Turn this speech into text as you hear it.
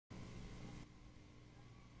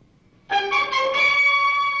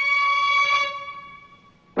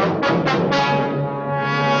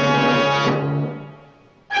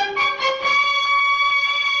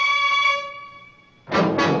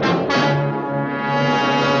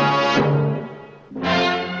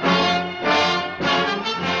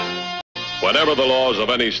Whenever the laws of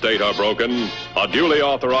any state are broken, a duly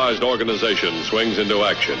authorized organization swings into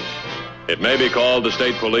action. It may be called the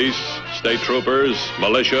state police, state troopers,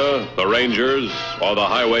 militia, the rangers, or the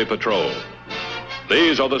highway patrol.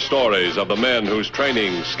 These are the stories of the men whose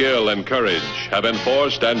training, skill, and courage have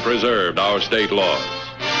enforced and preserved our state laws.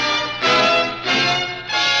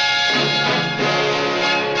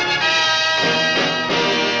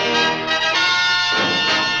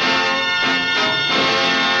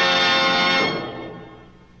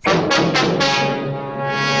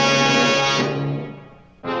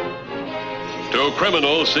 To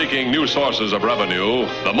criminals seeking new sources of revenue,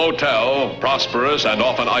 the Motel, prosperous and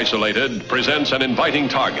often isolated, presents an inviting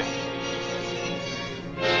target.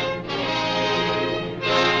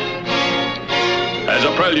 As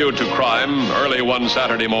a prelude to crime, early one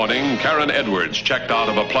Saturday morning, Karen Edwards checked out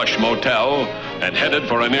of a plush motel and headed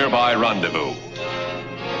for a nearby rendezvous.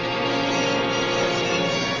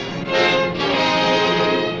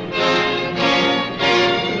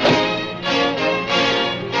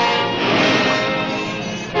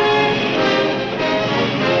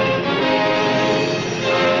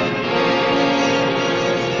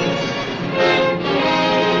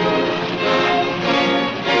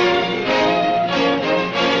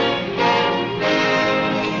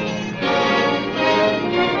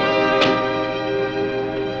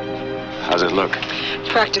 How's it look?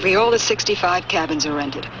 Practically all the 65 cabins are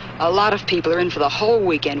rented. A lot of people are in for the whole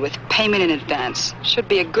weekend with payment in advance. Should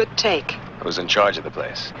be a good take. Who's in charge of the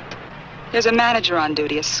place? There's a manager on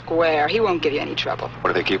duty, a square. He won't give you any trouble.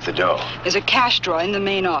 Where do they keep the dough? There's a cash drawer in the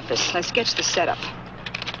main office. Let's sketch the setup.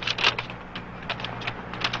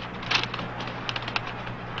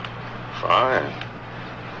 Fine.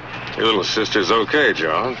 Your little sister's okay,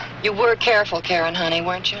 John. You were careful, Karen, honey,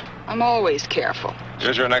 weren't you? I'm always careful.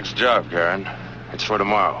 Here's your next job, Karen. It's for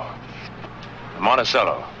tomorrow.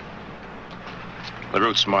 Monticello. The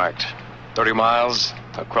route's marked. 30 miles,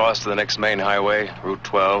 across to the next main highway, Route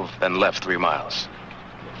 12, then left 3 miles.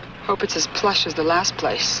 Hope it's as plush as the last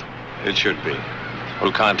place. It should be.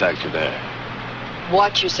 We'll contact you there.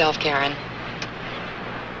 Watch yourself, Karen.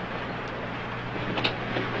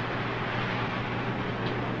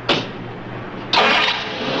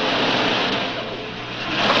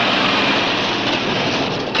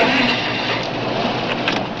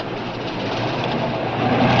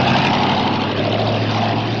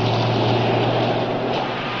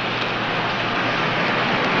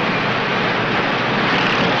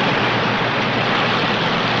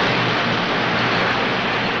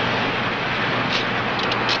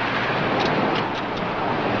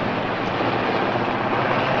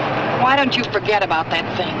 Why don't you forget about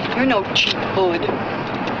that thing? You're no cheap hood.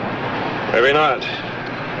 Maybe not.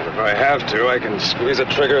 But if I have to, I can squeeze a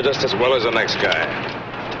trigger just as well as the next guy.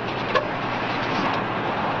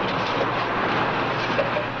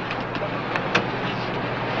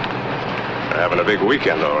 You're having a big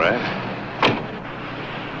weekend, all right?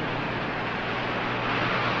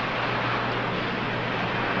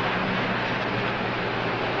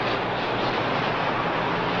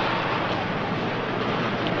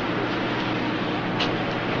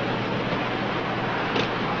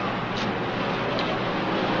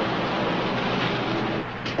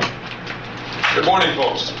 Good morning,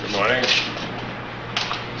 folks. Good morning.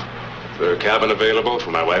 Is there a cabin available for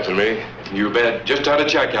my wife and me? You bet. Just out of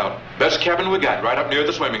checkout. Best cabin we got, right up near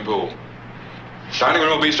the swimming pool. Dining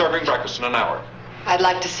room will be serving breakfast in an hour. I'd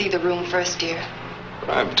like to see the room first, dear.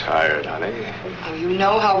 I'm tired, honey. Oh, you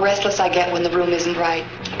know how restless I get when the room isn't right.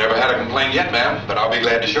 Never had a complaint yet, ma'am, but I'll be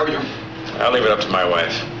glad to show you. I'll leave it up to my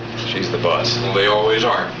wife. She's the boss. Well, they always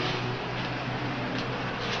are.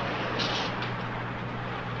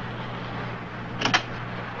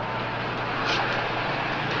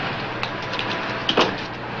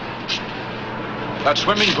 That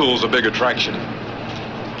swimming pool's a big attraction.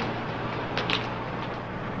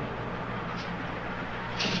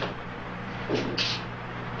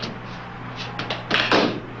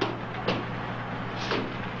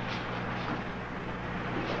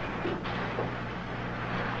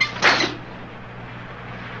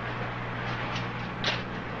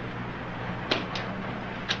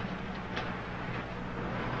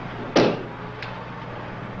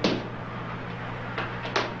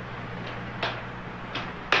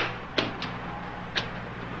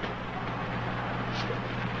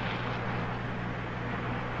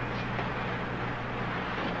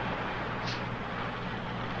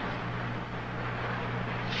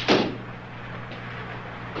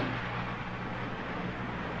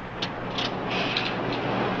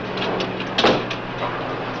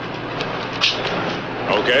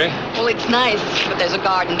 Okay? Well, it's nice, but there's a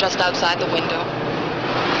garden just outside the window.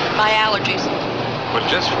 My allergies. But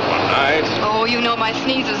just for one night. Oh, you know my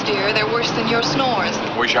sneezes, dear. They're worse than your snores.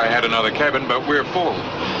 Wish I had another cabin, but we're full.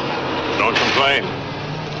 Don't complain.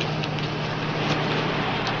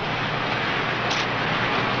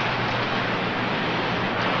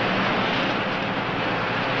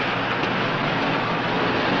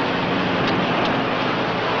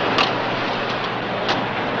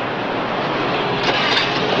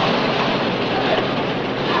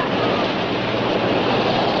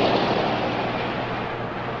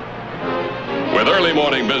 With early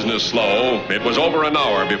morning business slow, it was over an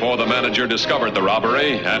hour before the manager discovered the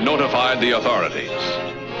robbery and notified the authorities.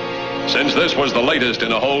 Since this was the latest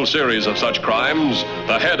in a whole series of such crimes,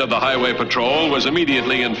 the head of the highway patrol was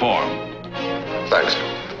immediately informed. Thanks.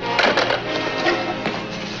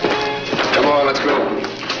 Come on, let's go.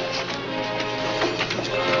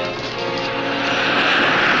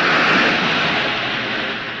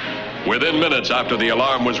 Within minutes after the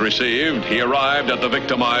alarm was received, he arrived at the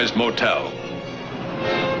victimized motel.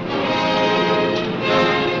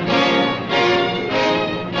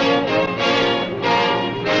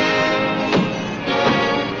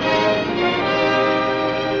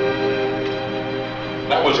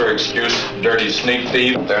 That was her excuse, dirty sneak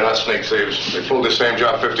thief. They're not sneak thieves. They pulled the same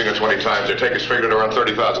job 15 or 20 times. Their take is figured around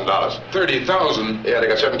 $30,000. $30,000? Yeah, they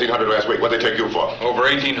got $1,700 last week. What'd they take you for? Over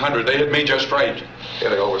 $1,800. They hit me just right. Yeah,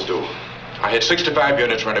 they always do. I had 65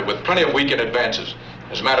 units rented with plenty of weekend advances.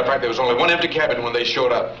 As a matter of fact, there was only one empty cabin when they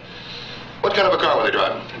showed up. What kind of a car were they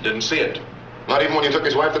driving? Didn't see it. Not even when you took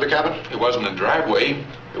his wife to the cabin? It wasn't in the driveway.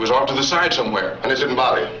 It was off to the side somewhere. And it didn't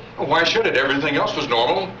bother you? Well, why should it? Everything else was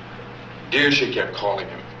normal. Dear, she kept calling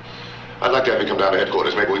him. I'd like to have you come down to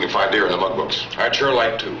headquarters. Maybe we can find deer in the log books. I'd sure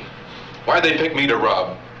like to. Why'd they pick me to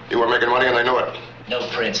rob? You were making money and they knew it. No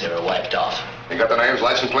prints ever wiped off. You got the names,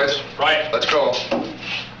 license plates? Right. Let's go.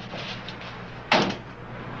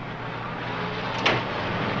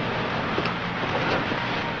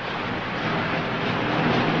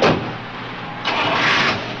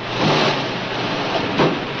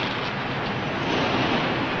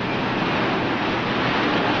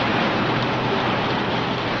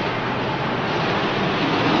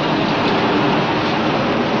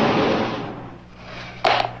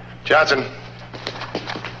 Johnson,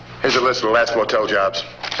 here's a list of the last motel jobs.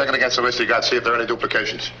 Take it against the list you got, see if there are any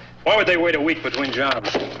duplications. Why would they wait a week between jobs?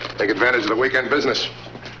 Take advantage of the weekend business.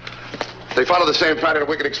 They follow the same pattern,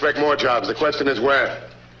 we can expect more jobs. The question is where?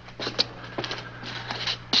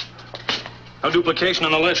 No duplication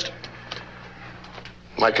on the list.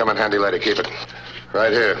 Might come in handy later. Keep it.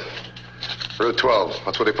 Right here. Route 12.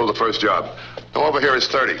 That's where they pulled the first job. Now over here is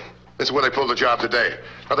 30. This is where they pulled the job today.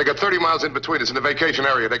 Now they got 30 miles in between us in the vacation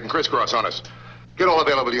area. They can crisscross on us. Get all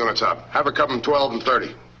available units up. Have her come 12 and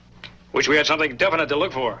 30. Wish we had something definite to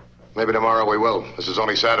look for. Maybe tomorrow we will. This is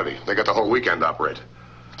only Saturday. They got the whole weekend to operate.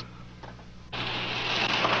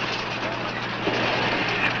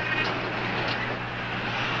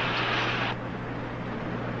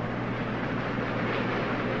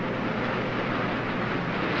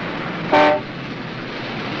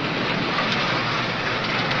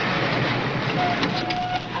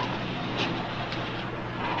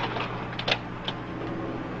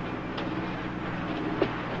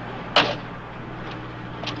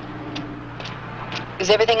 Is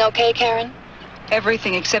everything okay, Karen?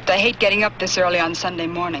 Everything, except I hate getting up this early on Sunday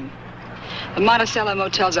morning. The Monticello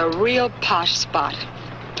Motel's a real posh spot.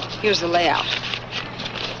 Here's the layout.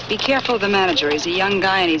 Be careful of the manager. He's a young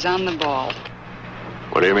guy and he's on the ball.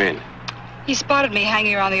 What do you mean? He spotted me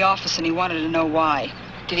hanging around the office and he wanted to know why.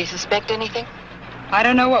 Did he suspect anything? I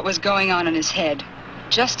don't know what was going on in his head.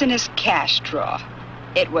 Just in his cash drawer.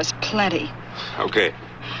 It was plenty. Okay.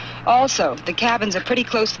 Also, the cabins are pretty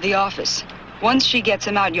close to the office. Once she gets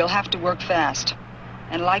him out, you'll have to work fast.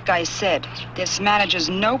 And like I said, this manager's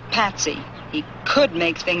no patsy. He could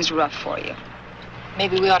make things rough for you.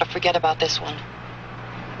 Maybe we ought to forget about this one.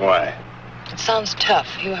 Why? It sounds tough.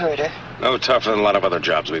 You heard her. No tougher than a lot of other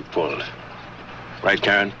jobs we've pulled. Right,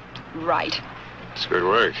 Karen? Right. It's good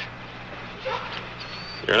work.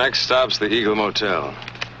 Your next stop's the Eagle Motel,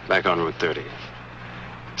 back on Route 30.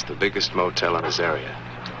 It's the biggest motel in this area.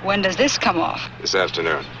 When does this come off? This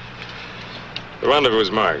afternoon. The rendezvous is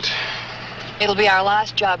marked. It'll be our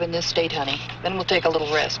last job in this state, honey. Then we'll take a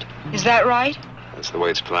little rest. Is that right? That's the way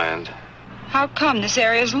it's planned. How come? This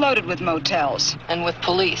area's loaded with motels. And with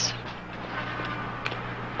police.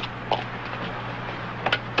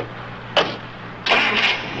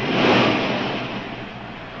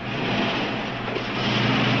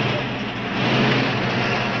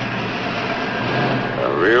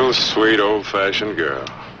 A real sweet, old-fashioned girl.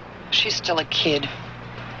 She's still a kid.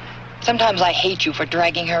 Sometimes I hate you for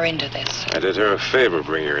dragging her into this. I did her a favor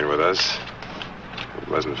bringing her in with us. If it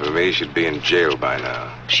wasn't for me, she'd be in jail by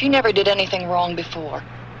now. She never did anything wrong before.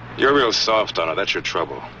 You're real soft on her. That's your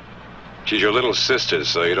trouble. She's your little sister,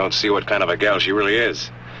 so you don't see what kind of a gal she really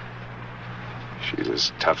is. She's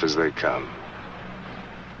as tough as they come.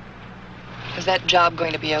 Is that job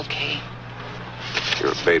going to be okay?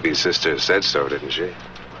 Your baby sister said so, didn't she?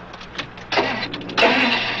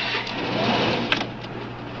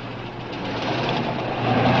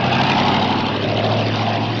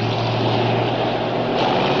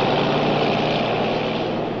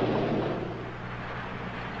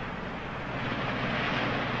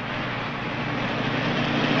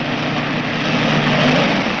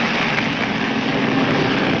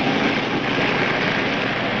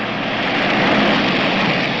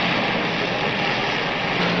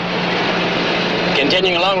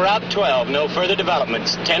 Continuing along Route 12, no further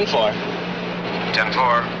developments. 10-4.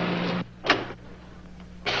 10-4.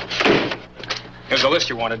 Here's the list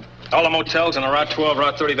you wanted. All the motels in the Route 12,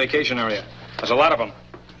 Route 30 vacation area. There's a lot of them.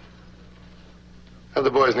 Have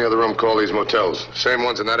the boys in the other room call these motels. Same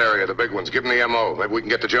ones in that area, the big ones. Give them the M.O. Maybe we can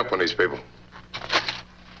get the jump on these people.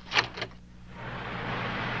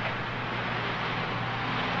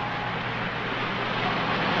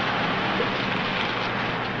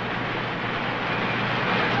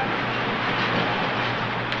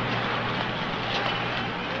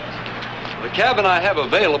 The cabin I have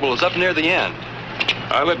available is up near the end.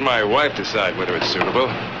 I'll let my wife decide whether it's suitable.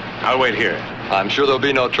 I'll wait here. I'm sure there'll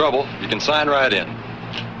be no trouble. You can sign right in.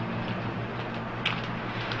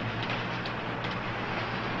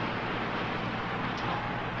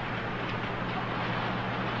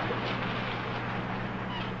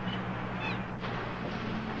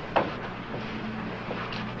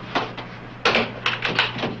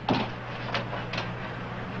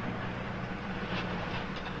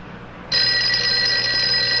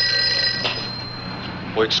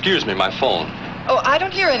 Well, excuse me, my phone. Oh, I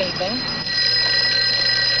don't hear anything.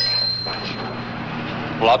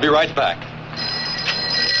 Well, I'll be right back.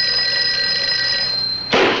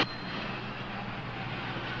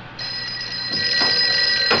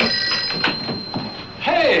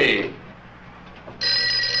 Hey!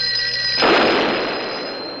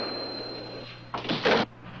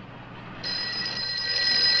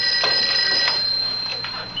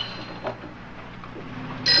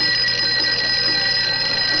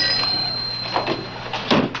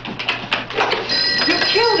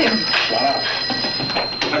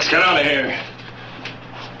 Let's get out of here.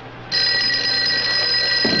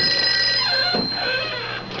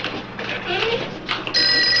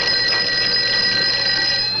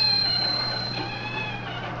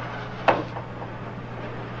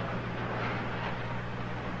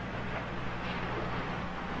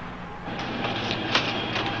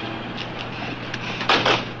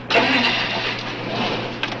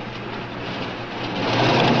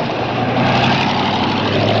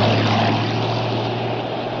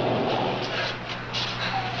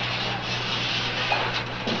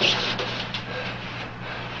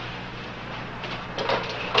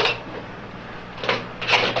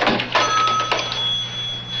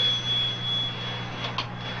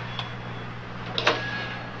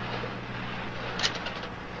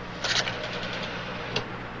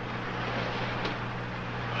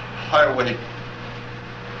 Highway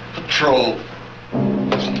Patrol.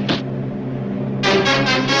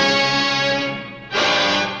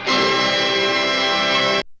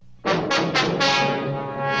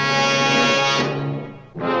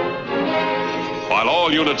 While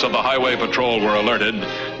all units of the Highway Patrol were alerted,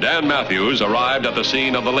 Dan Matthews arrived at the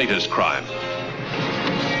scene of the latest crime.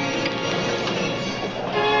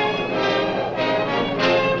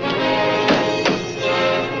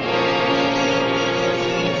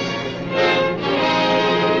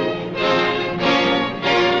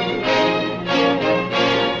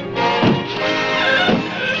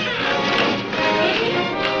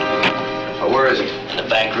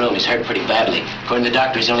 He's hurt pretty badly. According to the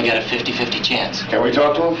doctor, he's only got a 50-50 chance. Can we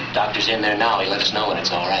talk to him? Doctor's in there now. He'll let us know when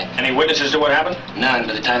it's all right. Any witnesses to what happened? None.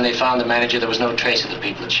 By the time they found the manager, there was no trace of the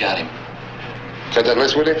people that shot him. Got that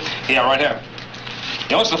list with you? Yeah, right here.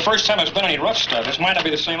 You know, it's the first time there's been any rough stuff. This might not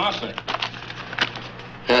be the same outfit.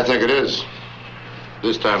 Yeah, I think it is.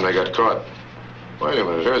 This time they got caught. Wait a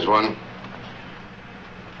minute, here's one.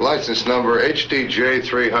 License number HDJ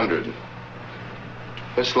 300.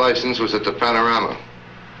 This license was at the Panorama.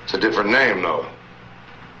 It's a different name, though.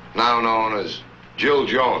 Now known as Jill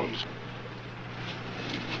Jones.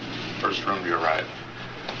 First room to your right.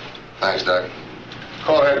 Thanks, Doc.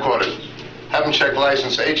 Call headquarters. Have them check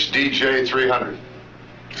license HDJ 300.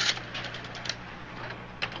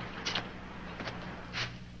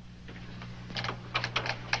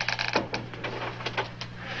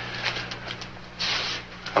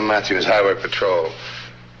 I'm Matthews, Highway Patrol.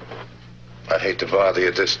 I hate to bother you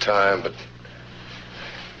at this time, but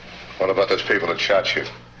what about those people that shot you?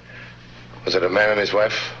 Was it a man and his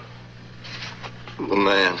wife? The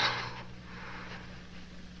man.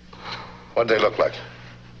 What'd they look like?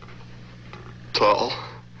 Tall.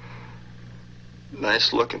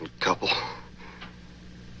 Nice-looking couple.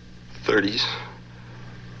 30s.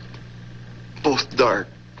 Both dark.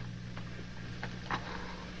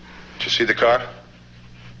 Did you see the car?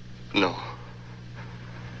 No.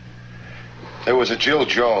 There was a Jill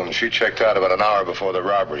Jones. She checked out about an hour before the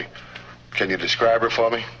robbery. Can you describe her for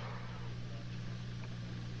me?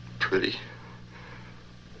 Pretty.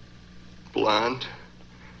 Blonde.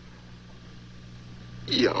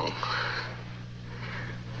 Young.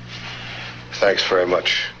 Thanks very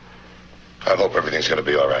much. I hope everything's going to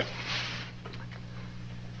be all right.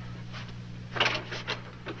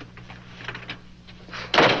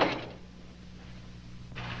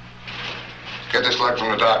 Get this leg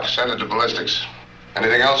from the doc. Send it to ballistics.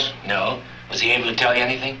 Anything else? No. Was he able to tell you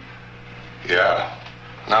anything? Yeah.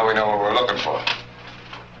 Now we know what we're looking for.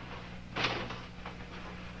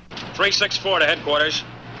 364 to headquarters.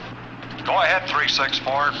 Go ahead,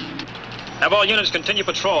 364. Have all units continue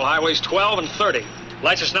patrol, highways 12 and 30.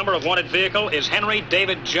 License number of wanted vehicle is Henry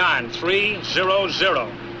David John 300.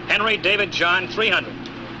 Henry David John 300.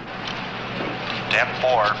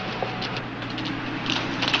 10-4.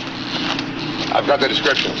 I've got the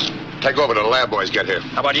descriptions. Take over till the lab boys get here.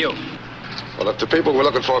 How about you? Well, if the people we're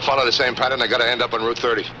looking for follow the same pattern, they got to end up on Route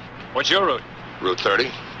 30. What's your route? Route 30,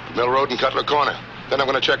 Mill Road and Cutler Corner. Then I'm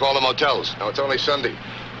going to check all the motels. Now, it's only Sunday.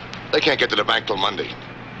 They can't get to the bank till Monday.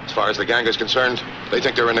 As far as the gang is concerned, they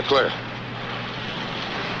think they're in the clear.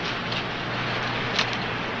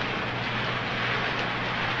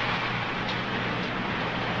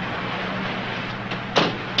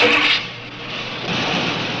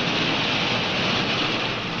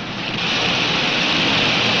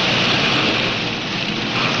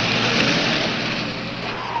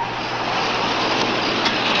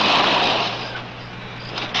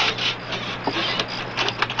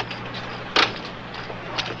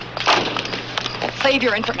 Save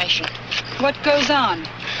your information. What goes on?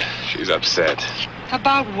 She's upset.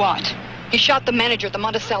 About what? He shot the manager at the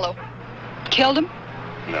Monticello. Killed him?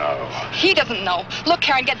 No. He doesn't know. Look,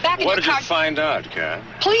 Karen, get back in What your did car. you find out, Karen?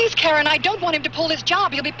 Please, Karen, I don't want him to pull his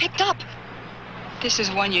job. He'll be picked up. This is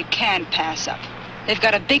one you can't pass up. They've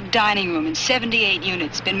got a big dining room and 78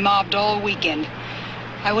 units. Been mobbed all weekend.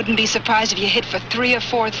 I wouldn't be surprised if you hit for 3,000 or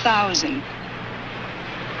 4,000. You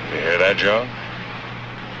hear that, Joe?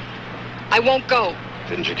 I won't go.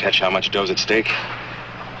 Didn't you catch how much dough's at stake?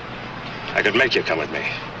 I could make you come with me.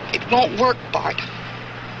 It won't work, Bart.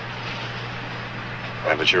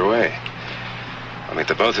 Have it your way. I'll meet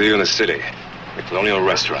the both of you in the city. The Colonial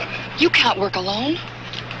Restaurant. You can't work alone.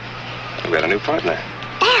 I've got a new partner.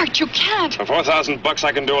 Bart, you can't. For $4,000,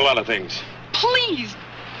 I can do a lot of things. Please.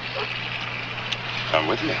 Come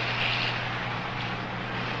with me.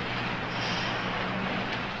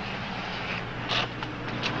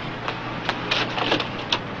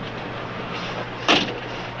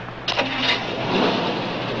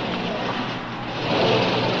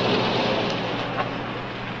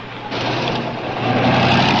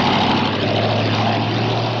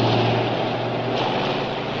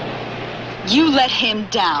 You let him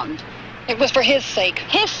down. It was for his sake.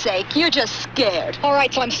 His sake? You're just scared. All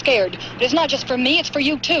right, so I'm scared. But it's not just for me, it's for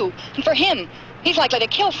you, too. And for him. He's likely to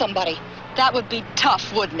kill somebody. That would be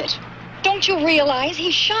tough, wouldn't it? Don't you realize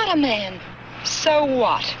he shot a man? So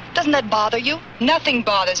what? Doesn't that bother you? Nothing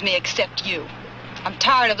bothers me except you. I'm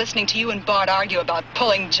tired of listening to you and Bart argue about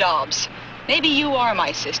pulling jobs. Maybe you are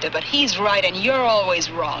my sister, but he's right and you're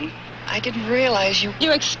always wrong. I didn't realize you...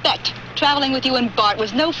 You expect. Traveling with you and Bart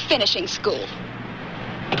was no finishing school.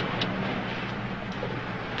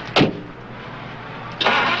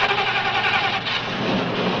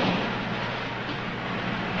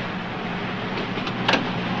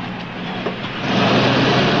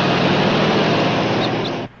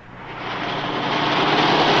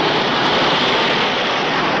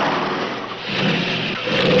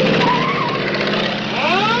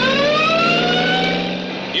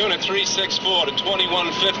 Unit 364 to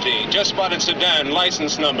 2150. Just spotted sedan,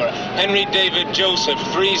 license number Henry David Joseph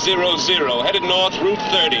 300, headed north, Route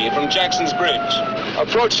 30 from Jackson's Bridge.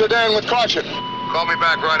 Approach sedan with caution. Call me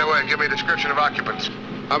back right away. Give me a description of occupants.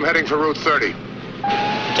 I'm heading for Route 30.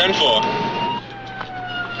 10-4.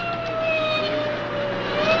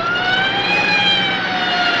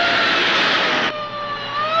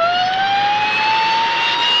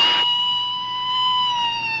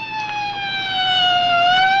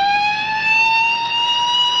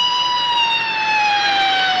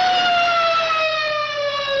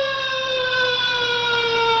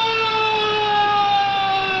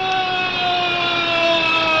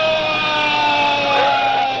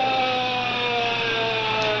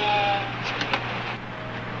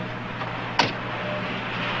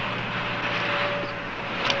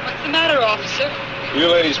 officer. You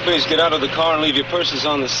ladies, please get out of the car and leave your purses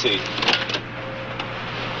on the seat.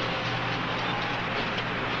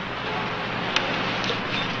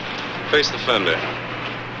 Face the fender.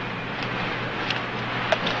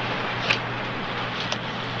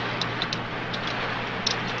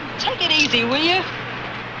 Take it easy, will you?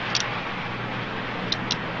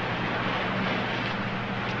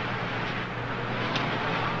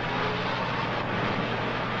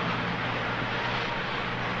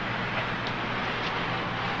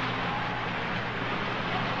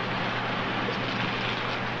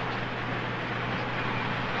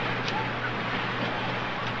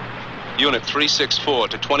 Unit 364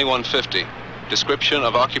 to 2150. Description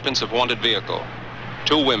of occupants of wanted vehicle.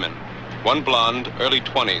 2 women. 1 blonde, early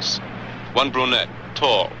 20s. 1 brunette,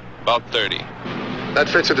 tall, about 30. That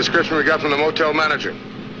fits the description we got from the motel manager.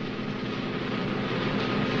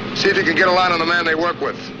 See if you can get a line on the man they work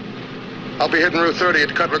with. I'll be hitting Route 30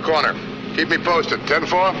 at Cutler Corner. Keep me posted.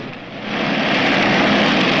 10-4?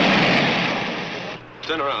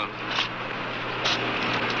 Turn around.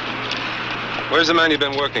 Where's the man you've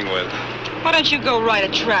been working with? Why don't you go write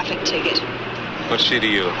a traffic ticket? What's she to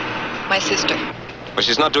you? My sister. Well,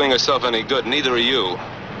 she's not doing herself any good. Neither are you.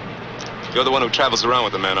 You're the one who travels around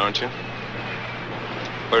with the man, aren't you?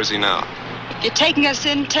 Where is he now? If you're taking us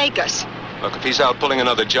in, take us. Look, if he's out pulling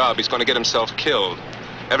another job, he's going to get himself killed.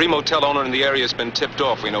 Every motel owner in the area has been tipped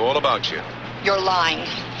off. We know all about you. You're lying.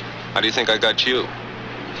 How do you think I got you?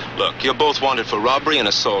 Look, you're both wanted for robbery and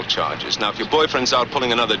assault charges. Now, if your boyfriend's out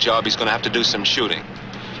pulling another job, he's going to have to do some shooting.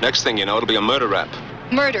 Next thing you know, it'll be a murder rap.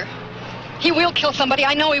 Murder? He will kill somebody.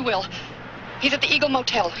 I know he will. He's at the Eagle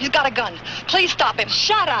Motel. He's got a gun. Please stop him.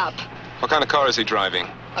 Shut up. What kind of car is he driving?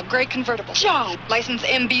 A gray convertible. John. License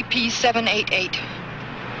MBP 788.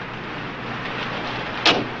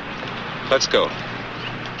 Let's go.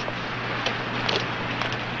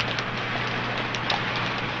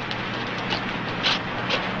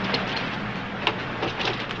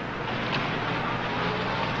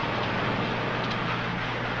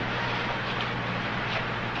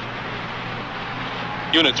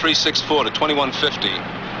 Unit 364 to 2150.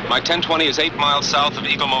 My 1020 is 8 miles south of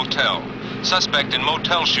Eagle Motel. Suspect in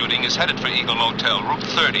motel shooting is headed for Eagle Motel, Route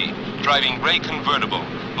 30, driving gray convertible.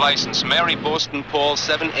 License Mary Boston Paul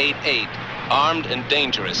 788. Armed and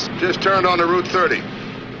dangerous. Just turned on to Route 30.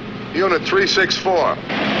 Unit 364.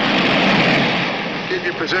 Keep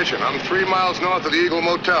your position. I'm 3 miles north of the Eagle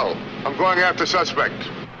Motel. I'm going after suspect.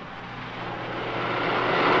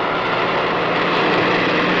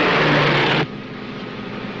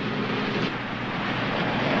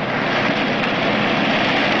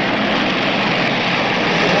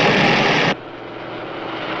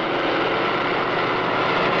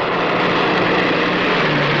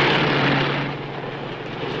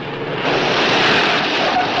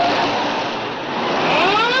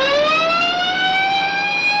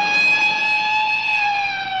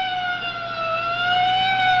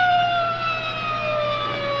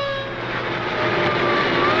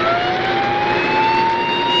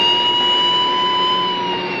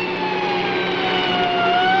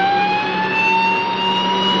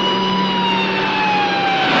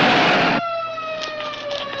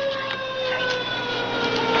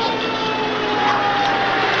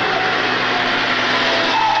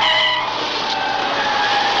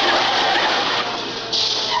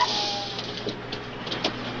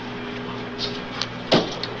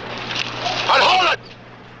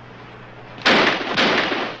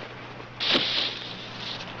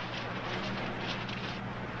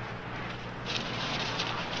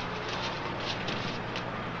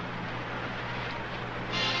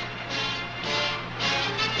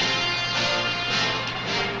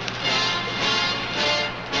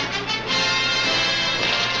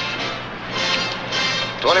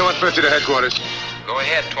 To headquarters. Go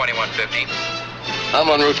ahead, 2150. I'm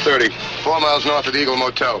on Route 30, 4 miles north of the Eagle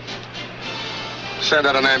Motel. Send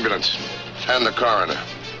out an ambulance and the coroner.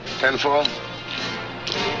 10-4?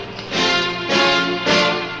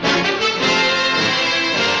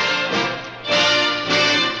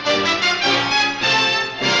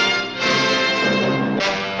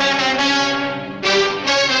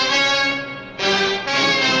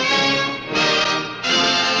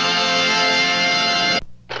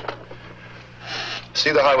 See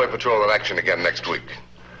the Highway Patrol in action again next week.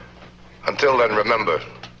 Until then, remember,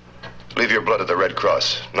 leave your blood at the Red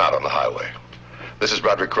Cross, not on the highway. This is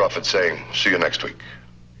Broderick Crawford saying, see you next week.